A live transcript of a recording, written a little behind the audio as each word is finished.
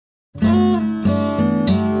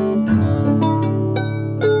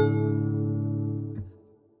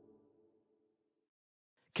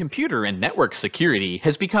Computer and network security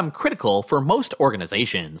has become critical for most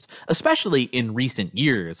organizations, especially in recent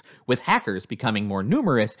years, with hackers becoming more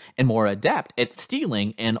numerous and more adept at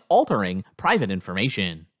stealing and altering private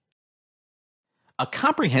information. A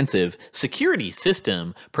comprehensive security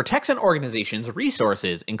system protects an organization's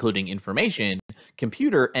resources, including information,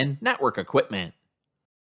 computer, and network equipment.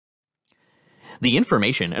 The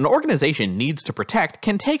information an organization needs to protect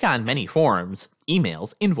can take on many forms: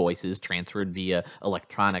 emails, invoices transferred via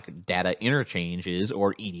electronic data interchanges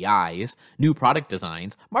or EDIs, new product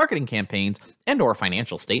designs, marketing campaigns, and/or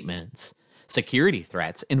financial statements. Security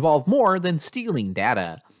threats involve more than stealing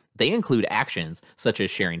data. They include actions such as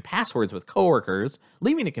sharing passwords with coworkers,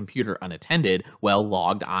 leaving a computer unattended while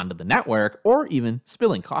logged onto the network, or even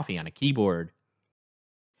spilling coffee on a keyboard.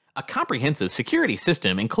 A comprehensive security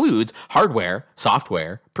system includes hardware,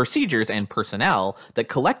 software, procedures, and personnel that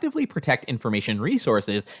collectively protect information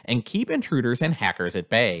resources and keep intruders and hackers at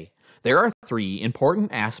bay. There are three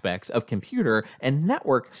important aspects of computer and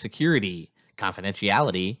network security: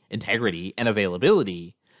 confidentiality, integrity, and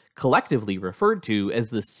availability, collectively referred to as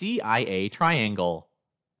the CIA triangle.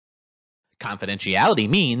 Confidentiality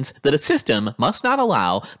means that a system must not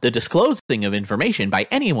allow the disclosing of information by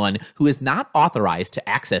anyone who is not authorized to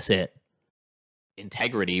access it.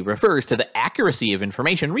 Integrity refers to the accuracy of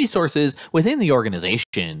information resources within the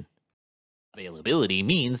organization. Availability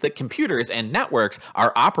means that computers and networks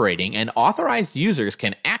are operating and authorized users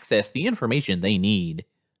can access the information they need.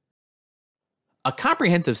 A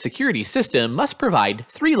comprehensive security system must provide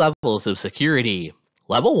three levels of security.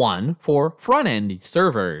 Level 1 for front-end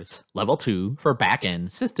servers, Level 2 for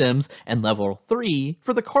back-end systems, and Level 3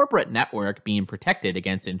 for the corporate network being protected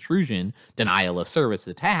against intrusion, denial of service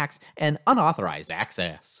attacks, and unauthorized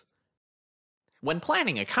access. When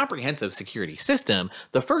planning a comprehensive security system,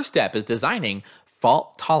 the first step is designing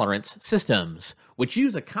fault-tolerant systems, which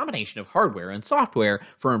use a combination of hardware and software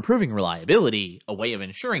for improving reliability, a way of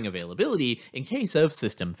ensuring availability in case of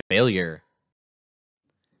system failure.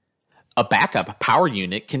 A backup power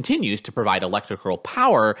unit continues to provide electrical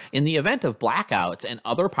power in the event of blackouts and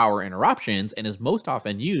other power interruptions and is most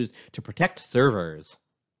often used to protect servers.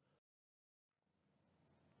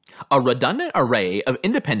 A redundant array of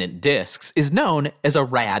independent disks is known as a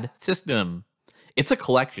RAD system. It's a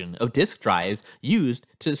collection of disk drives used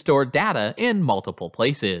to store data in multiple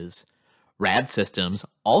places. RAD systems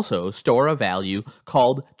also store a value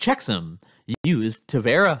called checksum, used to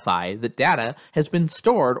verify that data has been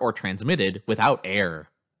stored or transmitted without error.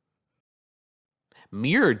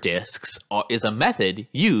 Mirror disks is a method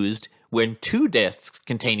used when two disks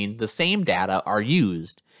containing the same data are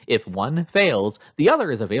used. If one fails, the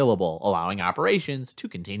other is available, allowing operations to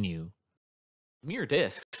continue. Mirror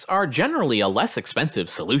disks are generally a less expensive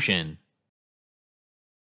solution.